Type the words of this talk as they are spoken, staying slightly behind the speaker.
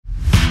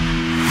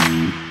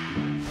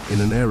In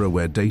an era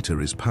where data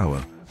is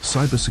power,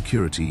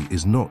 cybersecurity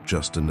is not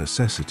just a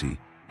necessity,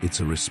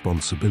 it's a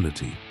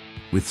responsibility.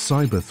 With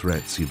cyber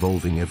threats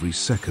evolving every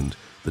second,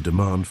 the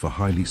demand for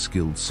highly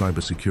skilled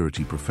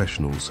cybersecurity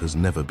professionals has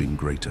never been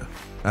greater.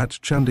 At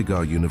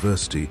Chandigarh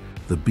University,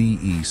 the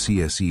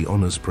BE-CSE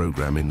Honours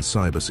Programme in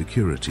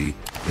Cybersecurity,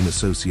 in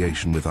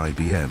association with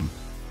IBM,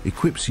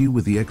 equips you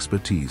with the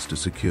expertise to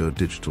secure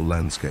digital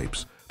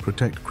landscapes,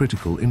 protect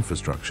critical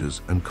infrastructures,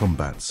 and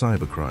combat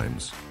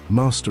cybercrimes.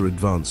 Master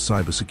advanced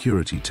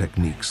cybersecurity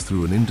techniques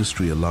through an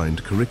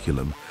industry-aligned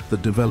curriculum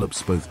that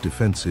develops both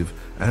defensive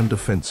and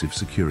offensive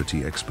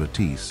security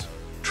expertise.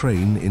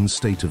 Train in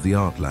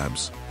state-of-the-art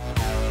labs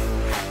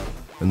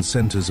and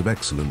centers of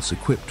excellence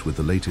equipped with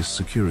the latest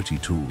security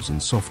tools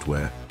and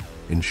software,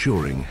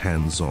 ensuring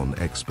hands-on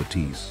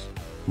expertise.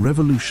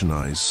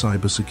 Revolutionize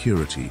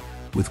cybersecurity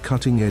with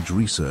cutting-edge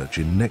research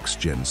in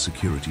next-gen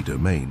security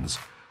domains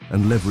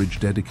and leverage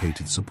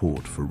dedicated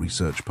support for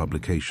research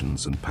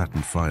publications and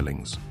patent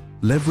filings.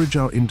 Leverage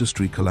our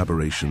industry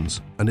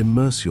collaborations and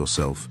immerse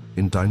yourself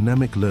in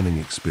dynamic learning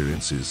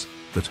experiences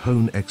that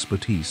hone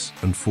expertise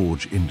and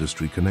forge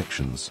industry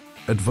connections.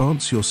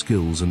 Advance your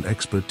skills and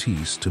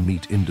expertise to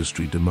meet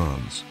industry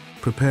demands,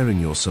 preparing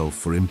yourself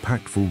for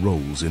impactful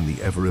roles in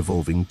the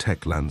ever-evolving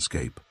tech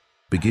landscape.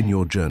 Begin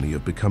your journey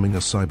of becoming a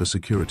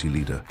cybersecurity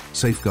leader,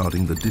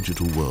 safeguarding the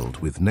digital world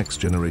with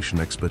next-generation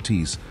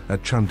expertise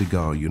at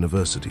Chandigarh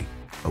University,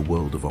 a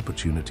world of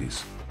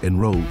opportunities.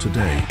 Enroll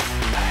today.